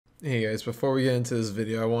Hey guys, before we get into this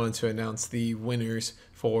video, I wanted to announce the winners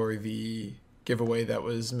for the giveaway that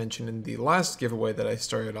was mentioned in the last giveaway that I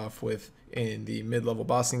started off with in the mid-level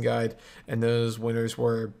bossing guide. And those winners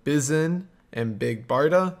were Bizen and Big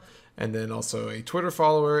Barda, and then also a Twitter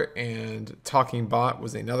follower, and Talking Bot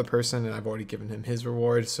was another person, and I've already given him his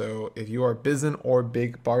reward. So if you are Bizen or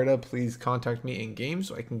Big Barda, please contact me in game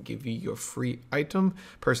so I can give you your free item.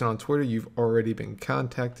 Person on Twitter, you've already been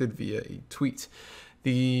contacted via a tweet.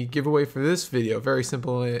 The giveaway for this video, very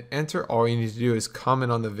simple to enter. All you need to do is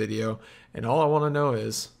comment on the video, and all I want to know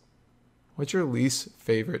is, what's your least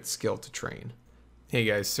favorite skill to train? Hey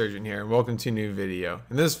guys, Surgeon here, and welcome to a new video.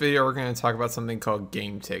 In this video, we're going to talk about something called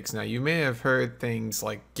game ticks. Now, you may have heard things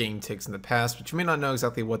like game ticks in the past, but you may not know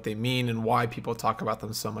exactly what they mean and why people talk about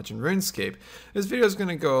them so much in RuneScape. This video is going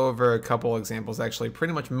to go over a couple examples, actually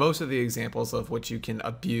pretty much most of the examples of which you can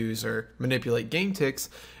abuse or manipulate game ticks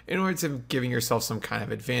in order to giving yourself some kind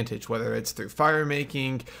of advantage, whether it's through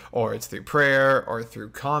firemaking, or it's through prayer, or through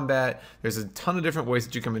combat. There's a ton of different ways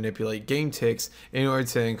that you can manipulate game ticks in order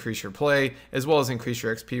to increase your play, as well as increase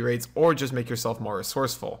your XP rates, or just make yourself more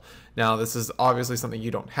resourceful. Now, this is obviously something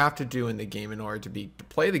you don't have to do in the game in order to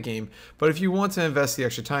play the game, but if you want to invest the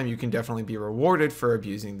extra time, you can definitely be rewarded for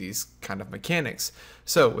abusing these kind of mechanics.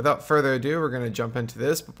 So without further ado, we're going to jump into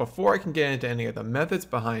this, but before I can get into any of the methods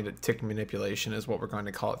behind tick manipulation, is what we're going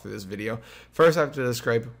to call it through this video, first I have to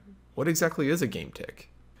describe what exactly is a game tick.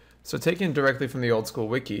 So taken directly from the old school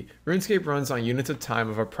wiki, RuneScape runs on units of time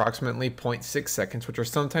of approximately 0.6 seconds, which are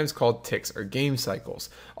sometimes called ticks or game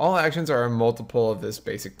cycles. All actions are a multiple of this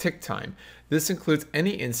basic tick time. This includes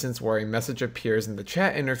any instance where a message appears in the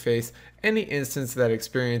chat interface, any instance that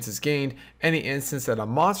experience is gained, any instance that a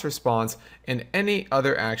monster spawns, and any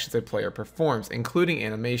other actions a player performs, including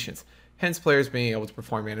animations. Hence players being able to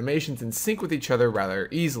perform animations in sync with each other rather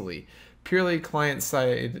easily. Purely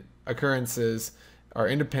client-side occurrences are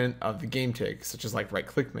independent of the game tick, such as like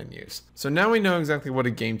right-click menus. So now we know exactly what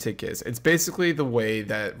a game tick is. It's basically the way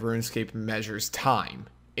that RuneScape measures time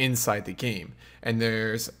inside the game, and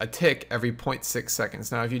there's a tick every 0.6 seconds.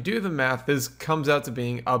 Now if you do the math, this comes out to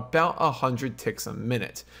being about 100 ticks a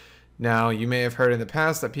minute. Now, you may have heard in the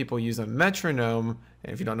past that people use a metronome,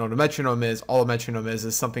 and if you don't know what a metronome is, all a metronome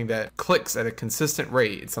is something that clicks at a consistent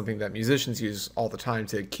rate. It's something that musicians use all the time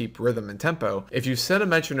to keep rhythm and tempo. If you set a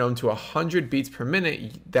metronome to 100 beats per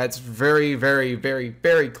minute, that's very, very, very,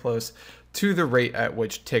 very close to the rate at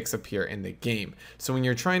which ticks appear in the game. So when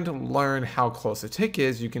you're trying to learn how close a tick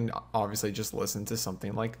is, you can obviously just listen to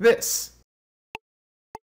something like this.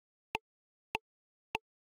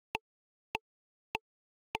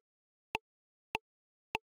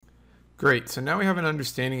 Great, so now we have an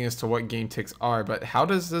understanding as to what game ticks are, but how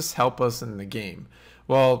does this help us in the game?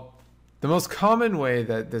 Well, the most common way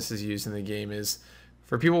that this is used in the game is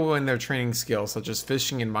for people when they're training skills, such as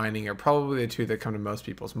fishing and mining are probably the two that come to most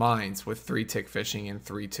people's minds, with 3-tick fishing and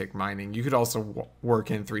 3-tick mining. You could also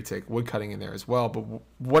work in 3-tick woodcutting in there as well, but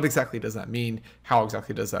what exactly does that mean? How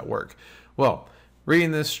exactly does that work? Well,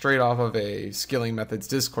 reading this straight off of a Skilling Methods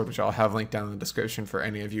Discord, which I'll have linked down in the description for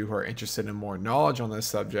any of you who are interested in more knowledge on this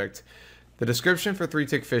subject. The description for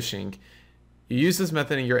 3-tick fishing: you use this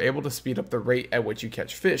method and you're able to speed up the rate at which you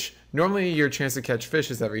catch fish. Normally your chance to catch fish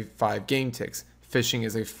is every 5 game ticks. Fishing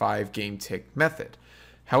is a 5 game tick method.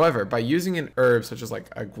 However, by using an herb such as like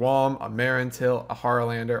a guam, a marintil, a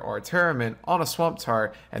harlander, or a terramint on a swamp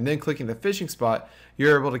tar and then clicking the fishing spot,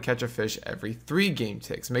 you're able to catch a fish every 3 game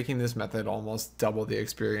ticks, making this method almost double the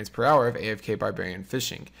experience per hour of AFK barbarian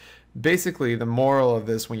fishing. Basically, the moral of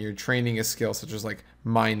this when you're training a skill such as like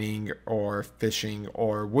mining or fishing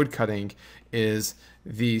or woodcutting is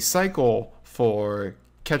the cycle for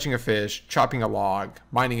catching a fish, chopping a log,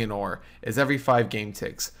 mining an ore is every 5 game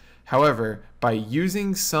ticks. However, by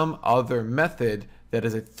using some other method that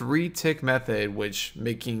is a 3-tick method, which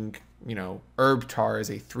making, herb tar is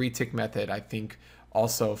a 3-tick method, I think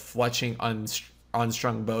also fletching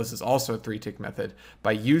unstrung bows is also a 3-tick method.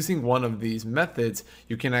 By using one of these methods,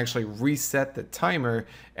 you can actually reset the timer,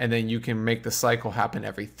 and then you can make the cycle happen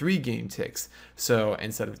every 3 game ticks. So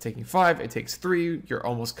instead of taking 5, it takes 3. You're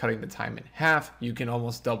almost cutting the time in half. You can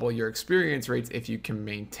almost double your experience rates if you can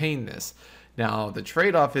maintain this. Now, the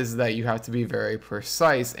trade-off is that you have to be very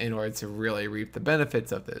precise in order to really reap the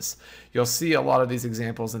benefits of this. You'll see a lot of these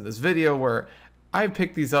examples in this video where I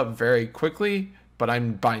picked these up very quickly, but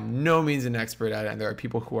I'm by no means an expert at it, and there are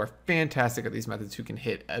people who are fantastic at these methods who can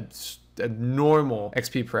hit abnormal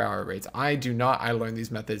XP per hour rates. I do not. I learned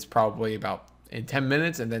these methods probably about in 10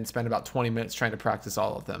 minutes and then spend about 20 minutes trying to practice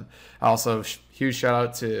all of them. Also, huge shout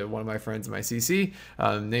out to one of my friends in my CC.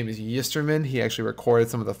 Name is Yisterman. He actually recorded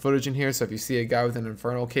some of the footage in here. So if you see a guy with an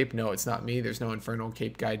Infernal Cape, no, it's not me. There's no Infernal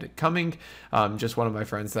Cape guide coming. Just one of my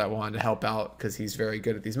friends that wanted to help out because he's very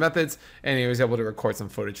good at these methods, and he was able to record some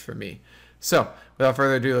footage for me. So without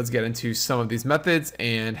further ado, let's get into some of these methods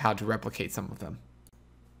and how to replicate some of them.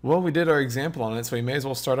 Well, we did our example on it, so we may as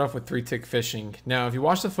well start off with 3-tick fishing. Now, if you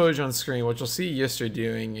watch the footage on screen, what you'll see Yister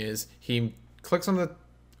doing is he clicks on the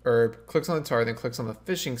herb, clicks on the tar, then clicks on the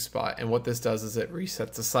fishing spot, and what this does is it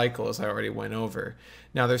resets the cycle, as I already went over.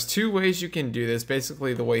 Now, there's two ways you can do this.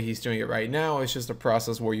 Basically, the way he's doing it right now is just a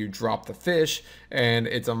process where you drop the fish, and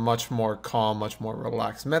it's a much more calm, much more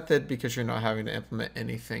relaxed method because you're not having to implement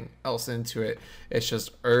anything else into it. It's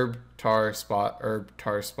just herb, tar, spot, herb,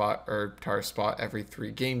 tar, spot, herb, tar, spot every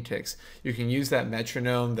 3 game ticks. You can use that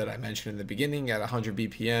metronome that I mentioned in the beginning at 100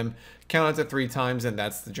 BPM, count it to 3 times, and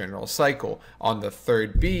that's the general cycle. On the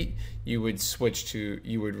 3rd beat, you would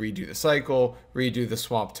redo the cycle, redo the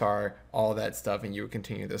swamp tar, all that stuff, and you would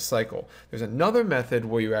continue this cycle. There's another method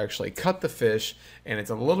where you actually cut the fish, and it's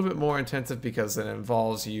a little bit more intensive because it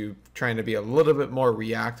involves you trying to be a little bit more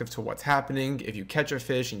reactive to what's happening. If you catch a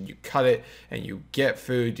fish and you cut it and you get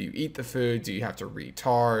food, do you eat the food? Do you have to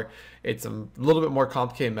re-tar? It's a little bit more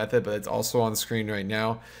complicated method, but it's also on the screen right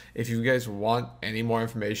now. If you guys want any more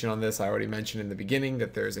information on this, I already mentioned in the beginning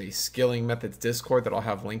that there's a skilling methods Discord that I'll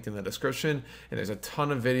have linked in the description, and there's a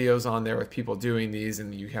ton of videos on there with people doing these,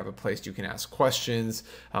 and you have a place you can ask questions.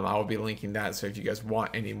 I will be linking that, so if you guys want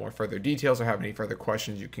any more further details or have any further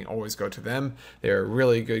questions, you can always go to them. They're a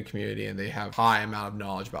really good community, and they have a high amount of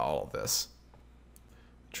knowledge about all of this.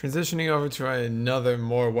 Transitioning over to another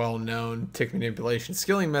more well-known tick manipulation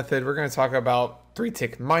skilling method, we're going to talk about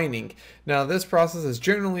 3-tick mining. Now, this process is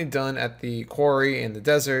generally done at the quarry in the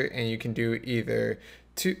desert, and you can do either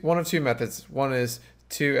one of two methods. One is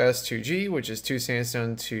 2S2G, which is 2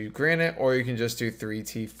 sandstone, 2 granite, or you can just do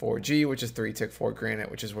 3T4G, which is 3-tick 4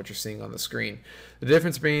 granite, which is what you're seeing on the screen. The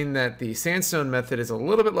difference being that the sandstone method is a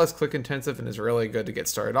little bit less click intensive and is really good to get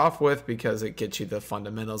started off with because it gets you the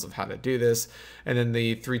fundamentals of how to do this. And then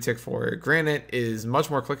the 3-tick 4 granite is much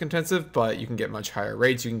more click intensive, but you can get much higher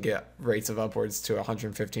rates. You can get rates of upwards to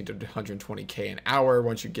 115 to 120K an hour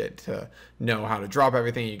once you get to know how to drop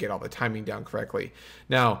everything and you get all the timing down correctly.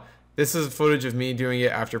 Now, this is footage of me doing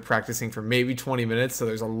it after practicing for maybe 20 minutes, so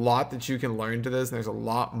there's a lot that you can learn to this, and there's a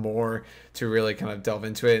lot more to really kind of delve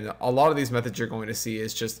into it. And a lot of these methods you're going to see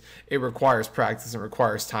is just, it requires practice and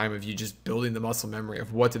requires time of you just building the muscle memory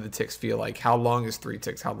of what do the ticks feel like, how long is 3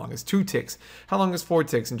 ticks, how long is 2 ticks, how long is 4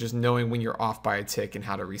 ticks, and just knowing when you're off by a tick and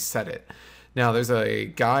how to reset it. Now, there's a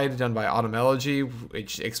guide done by Automology,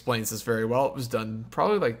 which explains this very well. It was done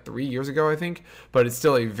probably like 3 years ago, I think, but it's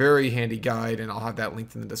still a very handy guide, and I'll have that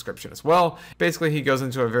linked in the description as well. Basically, he goes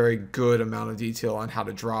into a very good amount of detail on how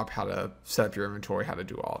to drop, how to set up your inventory, how to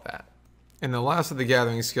do all that. In the last of the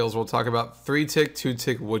gathering skills, we'll talk about 3-tick,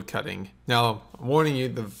 2-tick woodcutting. Now, I'm warning you,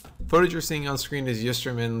 the footage you're seeing on screen is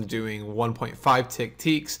Yisterman doing 1.5-tick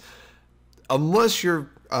teaks. Unless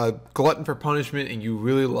you're a glutton for punishment and you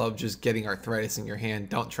really love just getting arthritis in your hand,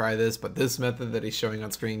 don't try this. But this method that he's showing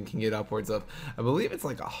on screen can get upwards of, I believe it's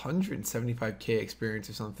like 175K experience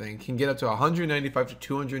or something. Can get up to 195 to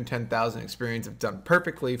 210,000 experience if done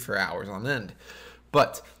perfectly for hours on end.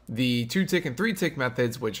 But the 2-tick and 3-tick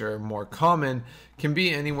methods, which are more common, can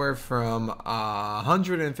be anywhere from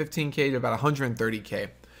 115K to about 130K.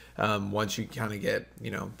 Once you kind of get,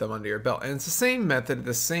 them under your belt. And it's the same method,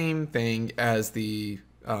 the same thing as the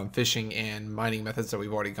fishing and mining methods that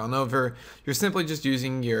we've already gone over. You're simply just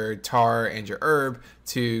using your tar and your herb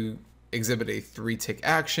to exhibit a 3-tick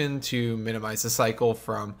action to minimize the cycle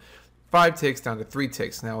from 5 ticks down to 3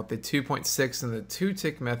 ticks. Now with the 2.6 and the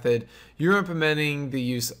 2-tick method, you're implementing the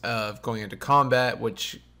use of going into combat,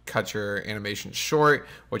 which cuts your animation short,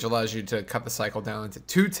 which allows you to cut the cycle down into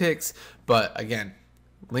 2 ticks. But again,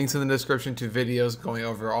 links in the description to videos going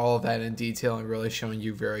over all of that in detail and really showing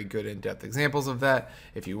you very good in-depth examples of that.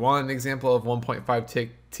 If you want an example of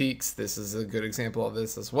 1.5-tick teaks, this is a good example of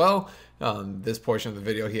this as well. This portion of the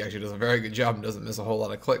video, he actually does a very good job and doesn't miss a whole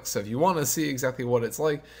lot of clicks. So if you want to see exactly what it's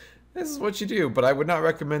like, this is what you do. But I would not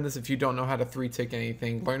recommend this if you don't know how to 3-tick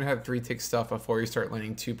anything. Learn how to 3-tick stuff before you start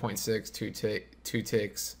learning 2.6, 2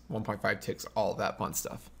 ticks, 1.5 ticks, all that fun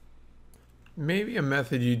stuff. Maybe a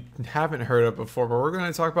method you haven't heard of before, but we're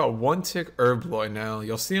going to talk about 1-tick Herblore now.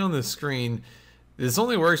 You'll see on the screen, this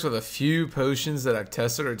only works with a few potions that I've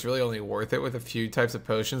tested, or it's really only worth it with a few types of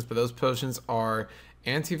potions, but those potions are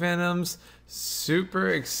antivenoms, super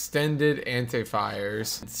extended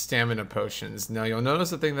anti-fires, stamina potions. Now you'll notice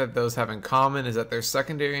the thing that those have in common is that their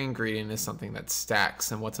secondary ingredient is something that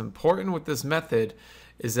stacks. And what's important with this method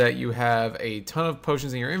is that you have a ton of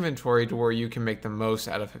potions in your inventory to where you can make the most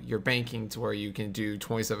out of your banking, to where you can do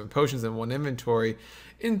 27 potions in one inventory.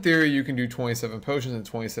 In theory, you can do 27 potions in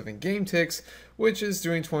 27 game ticks, which is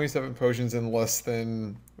doing 27 potions in less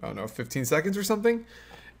than, I don't know, 15 seconds or something.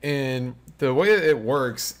 And the way that it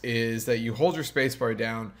works is that you hold your spacebar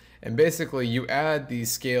down and basically you add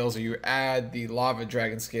these scales, or you add the lava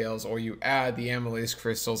dragon scales, or you add the amylase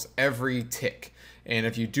crystals every tick. And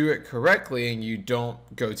if you do it correctly and you don't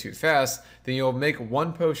go too fast, then you'll make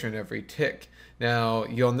one potion every tick. Now,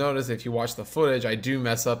 you'll notice if you watch the footage, I do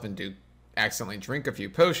mess up and do accidentally drink a few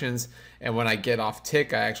potions, and when I get off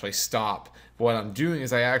tick, I actually stop. What I'm doing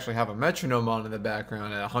is I actually have a metronome on in the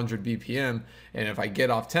background at 100 BPM, and if I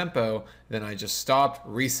get off tempo, then I just stop,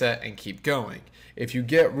 reset, and keep going. If you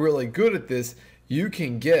get really good at this, you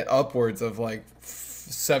can get upwards of like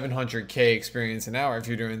 700k experience an hour if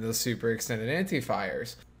you're doing the super extended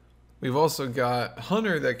anti-fires. We've also got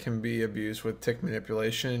Hunter that can be abused with tick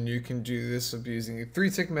manipulation. You can do this abusing a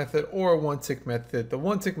 3-tick method or a 1-tick method. The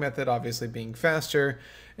 1-tick method obviously being faster.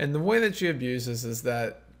 And the way that you abuse this is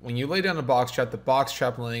that when you lay down a box trap, the box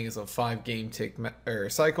trap laying is a 5-game tick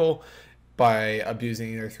cycle. By abusing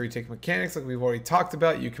either 3-tick mechanics like we've already talked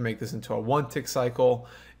about, you can make this into a 1-tick cycle.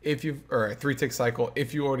 Or a 3-tick cycle.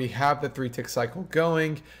 If you already have the 3-tick cycle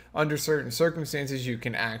going, under certain circumstances, you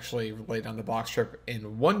can actually lay down the box trap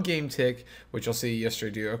in 1 game tick, which you'll see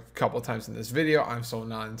yesterday do a couple of times in this video. I'm still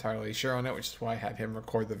not entirely sure on it, which is why I had him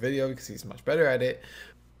record the video because he's much better at it.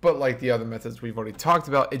 But like the other methods we've already talked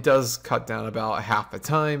about, it does cut down about half the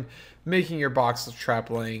time, making your box trap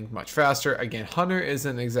laying much faster. Again, Hunter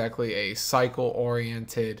isn't exactly a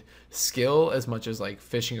cycle-oriented skill as much as like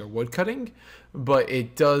fishing or woodcutting, but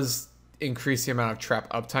it does increase the amount of trap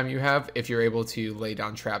uptime you have if you're able to lay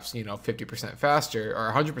down traps, 50% faster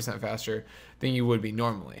or 100% faster than you would be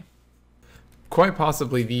normally. Quite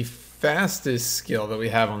possibly the fastest skill that we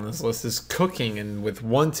have on this list is cooking, and with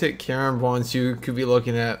 1-tick carambons you could be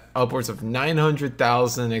looking at upwards of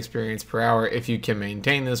 900,000 experience per hour if you can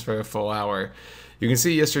maintain this for a full hour. You can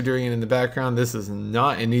see Yester doing it in the background. This is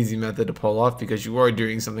not an easy method to pull off because you are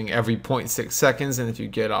doing something every 0.6 seconds, and if you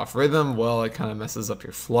get off rhythm, well, it kind of messes up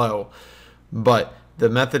your flow. But the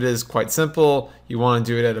method is quite simple. You want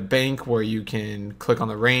to do it at a bank where you can click on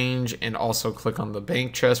the range and also click on the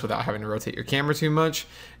bank chest without having to rotate your camera too much.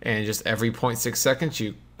 And just every 0.6 seconds,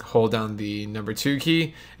 you hold down the number 2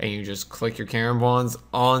 key and you just click your carambons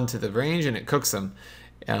onto the range and it cooks them.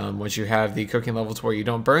 Once you have the cooking level to where you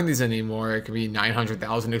don't burn these anymore, it can be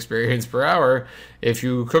 900,000 experience per hour if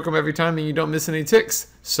you cook them every time and you don't miss any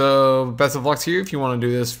ticks. So best of luck to you if you want to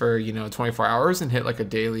do this for 24 hours and hit like a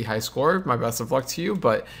daily high score. My best of luck to you,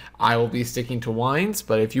 but I will be sticking to wines.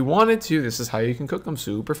 But if you wanted to, this is how you can cook them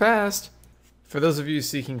super fast. For those of you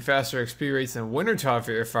seeking faster XP rates than Wintertop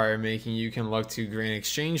for your fire making, you can look to Grand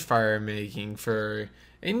Exchange fire making for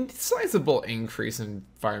a sizable increase in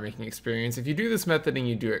fire making experience. If you do this method and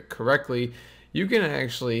you do it correctly, you can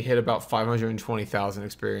actually hit about 520,000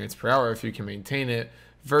 experience per hour if you can maintain it,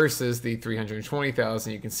 versus the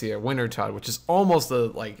 320,000 you can see at Wintertide, which is almost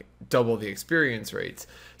like double the experience rates.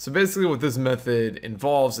 So basically what this method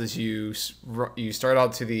involves is you start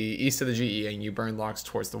out to the east of the GE and you burn logs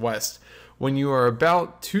towards the west. When you are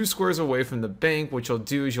about 2 squares away from the bank, what you'll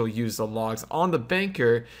do is you'll use the logs on the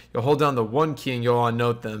banker, you'll hold down the 1 key and you'll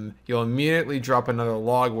unnote them. You'll immediately drop another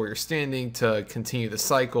log where you're standing to continue the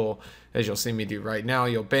cycle, as you'll see me do right now.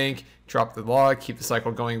 You'll bank, drop the log, keep the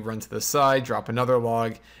cycle going, run to the side, drop another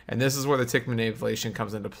log, and this is where the tick manipulation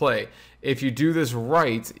comes into play. If you do this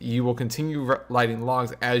right, you will continue lighting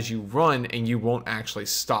logs as you run and you won't actually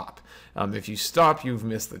stop. If you stop, you've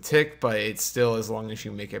missed the tick, but it's still, as long as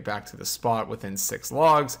you make it back to the spot within 6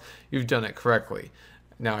 logs, you've done it correctly.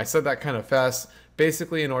 Now, I said that kind of fast.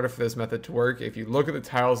 Basically, in order for this method to work, if you look at the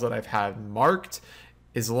tiles that I've had marked,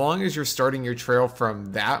 as long as you're starting your trail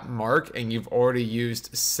from that mark and you've already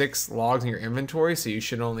used 6 logs in your inventory, so you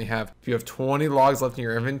should only have, if you have 20 logs left in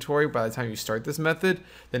your inventory by the time you start this method,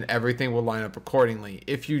 then everything will line up accordingly.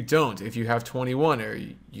 If you don't, if you have 21 or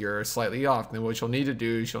you're slightly off, then what you'll need to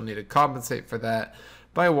do is you'll need to compensate for that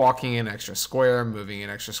by walking an extra square, moving an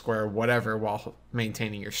extra square, whatever, while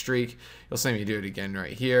maintaining your streak. You'll see me do it again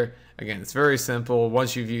right here. Again, it's very simple.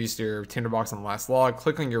 Once you've used your tinderbox on the last log,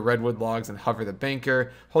 click on your redwood logs and hover the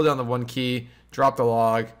banker, hold down the 1 key, drop the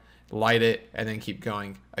log, light it, and then keep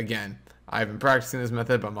going. Again, I've been practicing this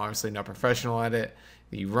method, but I'm obviously not professional at it.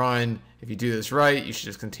 You run. If you do this right, you should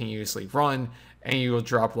just continuously run and you will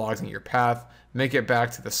drop logs in your path, make it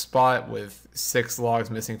back to the spot with 6 logs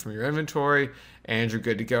missing from your inventory, and you're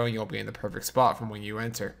good to go, and you'll be in the perfect spot from when you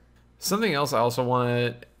enter. Something else I also want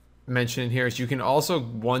to mention here is you can also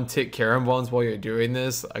one-tick carambons while you're doing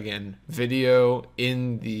this. Again, video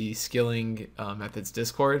in the skilling methods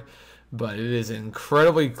Discord, but it is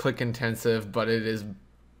incredibly click intensive, but it is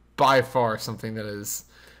by far something that is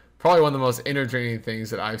probably one of the most entertaining things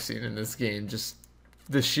that I've seen in this game. Just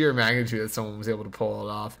the sheer magnitude that someone was able to pull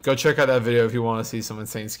it off. Go check out that video if you want to see some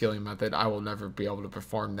insane skilling method. I will never be able to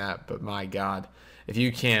perform that, but my God, if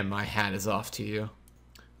you can, my hat is off to you.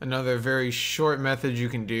 Another very short method you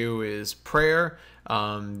can do is prayer.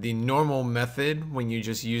 The normal method, when you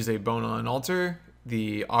just use a bone on an altar,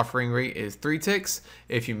 the offering rate is 3 ticks.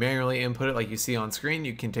 If you manually input it like you see on screen,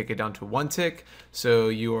 you can take it down to 1 tick. So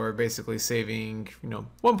you are basically saving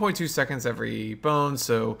 1.2 seconds every bone.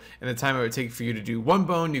 So in the time it would take for you to do 1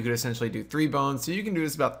 bone, you could essentially do 3 bones. So you can do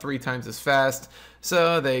this about 3 times as fast.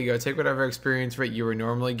 So there you go. Take whatever experience rate you were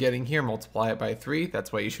normally getting here, multiply it by 3.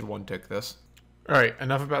 That's why you should 1 tick this. Alright,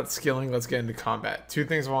 enough about skilling, let's get into combat. 2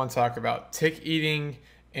 things I want to talk about: tick eating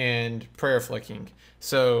and prayer flicking.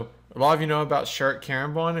 So a lot of you know about shark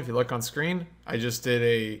carambon. If you look on screen, I just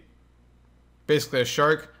did basically a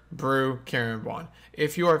shark brew carambon.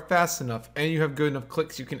 If you are fast enough and you have good enough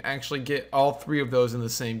clicks, you can actually get all 3 of those in the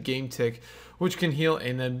same game tick, which can heal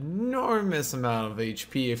an enormous amount of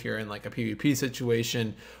HP if you're in like a PvP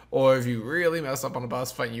situation, or if you really mess up on a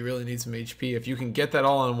boss fight and you really need some HP. If you can get that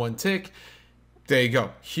all in 1 tick, there you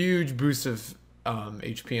go. Huge boost of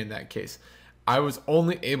HP in that case. I was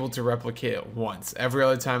only able to replicate it once. Every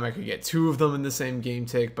other time I could get 2 of them in the same game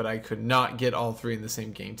tick, but I could not get all 3 in the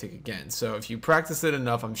same game tick again. So if you practice it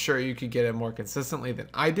enough, I'm sure you could get it more consistently than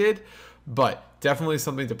I did, but definitely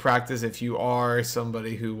something to practice if you are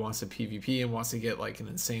somebody who wants to PvP and wants to get like an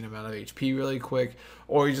insane amount of HP really quick,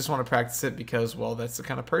 or you just want to practice it because, well, that's the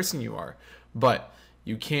kind of person you are. But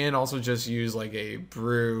you can also just use like a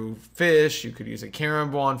brew fish. You could use a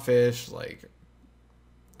carambon fish. Like,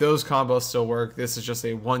 those combos still work. This is just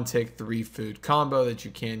a 1 tick 3 food combo that you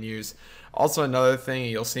can use. Also, another thing,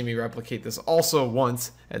 you'll see me replicate this also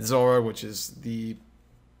once at Zora, which is the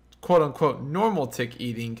quote-unquote normal tick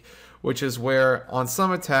eating, which is where on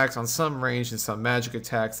some attacks, on some range and some magic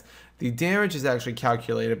attacks, the damage is actually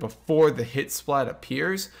calculated before the hit splat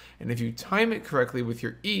appears. And if you time it correctly with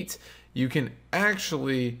your eat, you can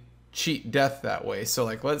actually cheat death that way. So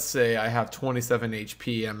like, let's say I have 27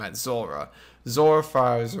 HP, I'm at Zora. Zora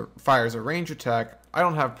fires a range attack. I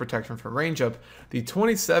don't have protection from range up. The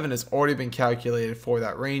 27 has already been calculated for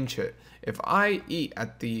that range hit. If I eat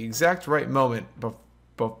at the exact right moment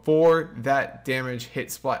before that damage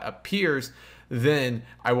hit splat appears, then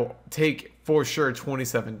I will take for sure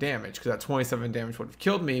 27 damage, because that 27 damage would have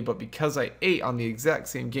killed me, but because I ate on the exact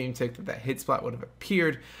same game tick that hit splat would have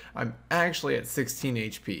appeared, I'm actually at 16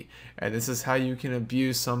 HP. And this is how you can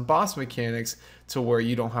abuse some boss mechanics to where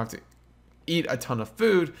you don't have to eat a ton of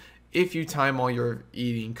food. If you time all your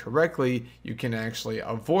eating correctly, you can actually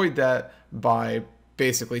avoid that by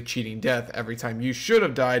basically cheating death every time you should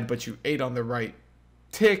have died, but you ate on the right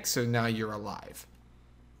tick, so now you're alive.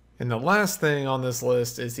 And the last thing on this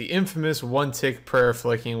list is the infamous 1 tick prayer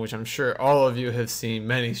flicking, which I'm sure all of you have seen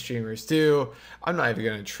many streamers do. I'm not even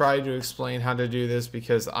going to try to explain how to do this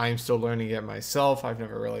because I'm still learning it myself. I've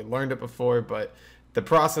never really learned it before, but the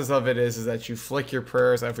process of it is that you flick your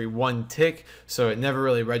prayers every 1 tick, so it never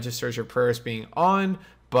really registers your prayers being on,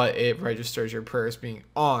 but it registers your prayers being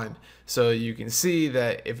on. So you can see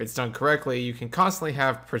that if it's done correctly, you can constantly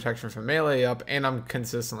have protection from melee up, and I'm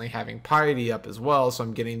consistently having piety up as well, so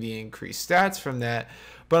I'm getting the increased stats from that,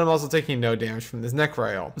 but I'm also taking no damage from this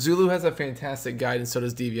Necryal. Zulu has a fantastic guide, and so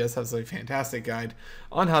does DVS has a fantastic guide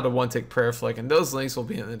on how to 1 tick prayer flick, and those links will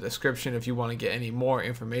be in the description if you want to get any more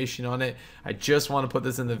information on it. I just want to put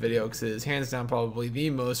this in the video because it is hands down probably the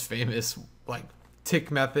most famous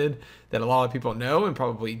tick method that a lot of people know and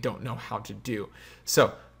probably don't know how to do.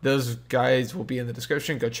 So those guides will be in the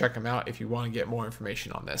description. Go check them out if you want to get more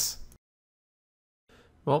information on this.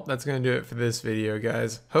 Well, that's going to do it for this video,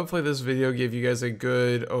 guys. Hopefully this video gave you guys a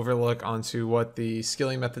good overlook onto what the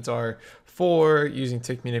skilling methods are for using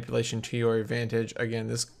tick manipulation to your advantage. Again,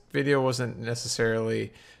 this video wasn't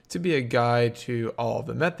necessarily to be a guide to all of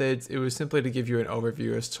the methods. It was simply to give you an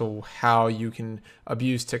overview as to how you can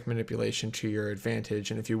abuse tick manipulation to your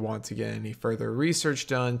advantage. And if you want to get any further research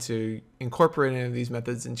done to incorporate any of these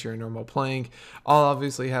methods into your normal playing, I'll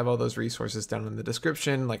obviously have all those resources down in the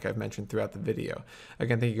description, like I've mentioned throughout the video.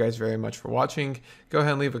 Again, thank you guys very much for watching. Go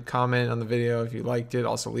ahead and leave a comment on the video if you liked it.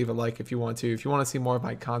 Also leave a like if you want to. If you want to see more of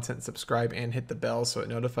my content, subscribe and hit the bell so it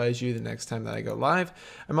notifies you the next time that I go live.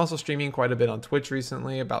 I'm also streaming quite a bit on Twitch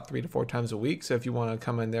recently, about 3 to 4 times a week. So if you want to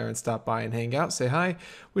come in there and stop by and hang out, say hi,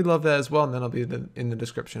 we'd love that as well. And then I'll be in the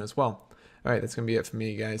description as well. All right, that's going to be it for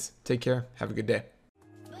me, guys. Take care. Have a good day.